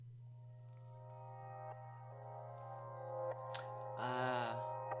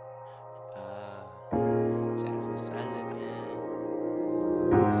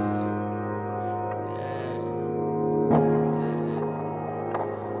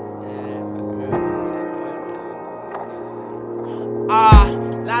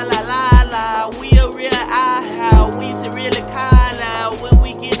La la la la, we a real how Weez really collar when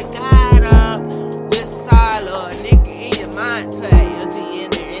we get the God up. We're solid, nigga in your mind tell is he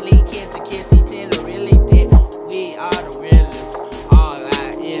in there really kiss he tell her really did. We are the realest, all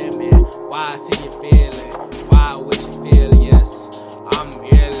I am man. Why I see you feeling? Why I wish you feeling? Yes, I'm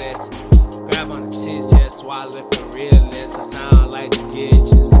realist. Grab on the tits, yes, swallow for realist. I sound like the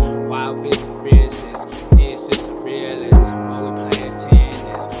ditches. Wild it's a riches. This is a realist. When we playing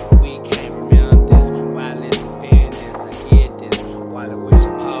tennis, we can't remember this. While it's a business, I get this. While I wish a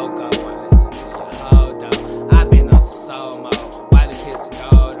pogo, I listen to your hold on. I've been on some soul mode. While the kiss the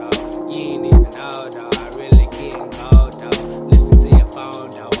gold though. You ain't even know though. I really getting cold though. Listen to your phone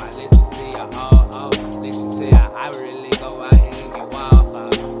though. I listen to your listen to your I really go out here and get wild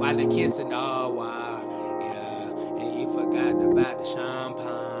for. While the kissing all wild. Yeah. And you forgot about the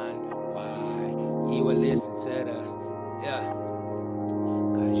champagne. Why? You would listen to the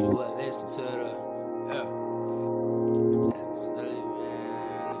cause you would listen to the Jasmine Sullivan.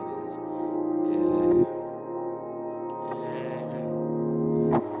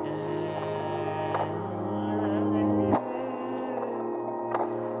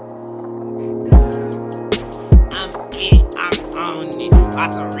 I'm on it.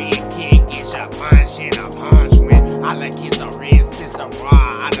 Watch a red kid get your punch and a punch when I like kiss a red sis a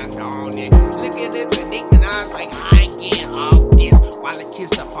raw. I done on it. Look at the technique and I was like, I ain't getting off this. While the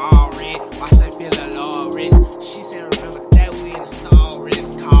kiss a fall red, watch her feel a low risk. She said, remember that we in the snow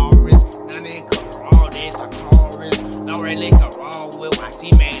risk, chorus. None of it could roll this, a chorus. No really could roll with why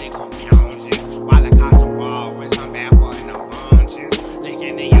she made it confusions. While the cost of raw with some bad for no bunches.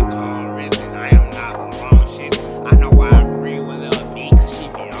 Licking in your chorus, and I am not rambunctious. I know I agree with Lil B, cause she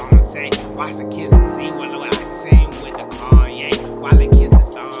Beyonce. Watch the kiss and see what I sing with the Kanye. While the kiss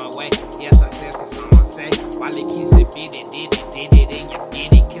it thrown away, yes, I said some song say. While the kiss it fit it, did it, and you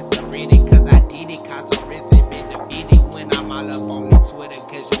fit it. Kiss it, read it, cause I did it. Cause I risk it, been defeated. When I'm all up on the Twitter,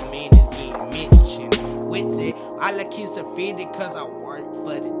 cause your man is getting mentioned. With it, I like kiss it, fit it, cause I work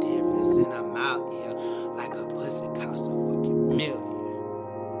for the difference, and I'm out here.